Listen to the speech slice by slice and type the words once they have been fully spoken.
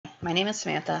My name is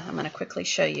Samantha. I'm going to quickly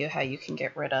show you how you can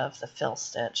get rid of the fill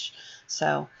stitch.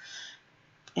 So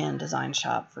in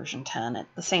DesignShop version 10,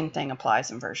 the same thing applies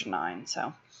in version 9.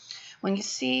 So when you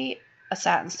see a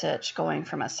satin stitch going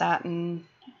from a satin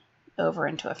over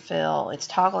into a fill, it's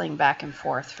toggling back and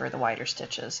forth for the wider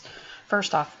stitches.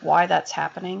 First off, why that's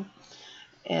happening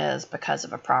is because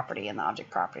of a property in the object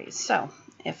properties. So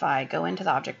if I go into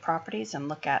the object properties and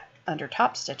look at under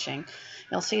top stitching,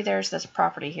 you'll see there's this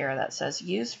property here that says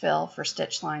use fill for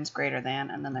stitch lines greater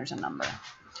than, and then there's a number.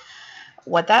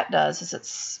 What that does is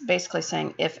it's basically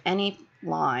saying if any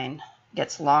line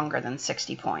gets longer than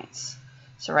 60 points.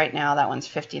 So right now that one's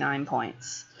 59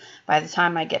 points. By the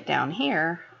time I get down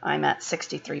here, I'm at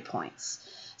 63 points.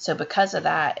 So because of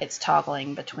that, it's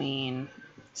toggling between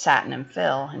satin and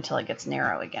fill until it gets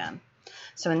narrow again.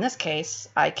 So in this case,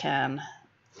 I can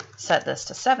set this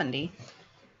to 70,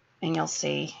 and you'll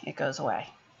see it goes away.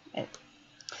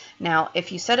 Now,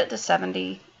 if you set it to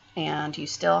 70 and you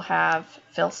still have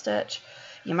fill stitch,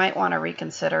 you might want to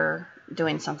reconsider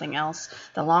doing something else.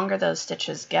 The longer those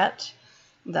stitches get,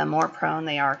 the more prone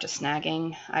they are to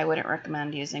snagging. I wouldn't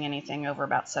recommend using anything over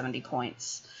about 70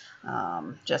 points,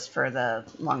 just for the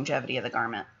longevity of the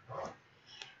garment.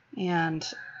 And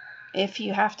if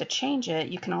you have to change it,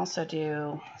 you can also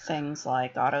do things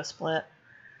like auto split,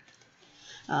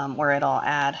 where it'll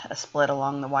add a split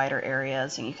along the wider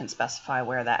areas, and you can specify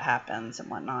where that happens and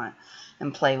whatnot,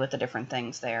 and play with the different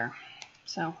things there.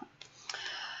 So,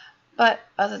 but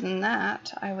other than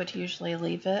that, I would usually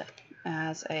leave it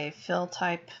as a fill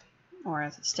type or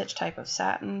a stitch type of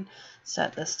satin.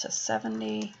 Set this to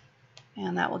 70,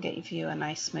 and that will get you a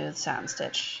nice smooth satin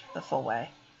stitch the full way.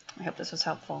 I hope this was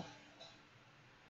helpful.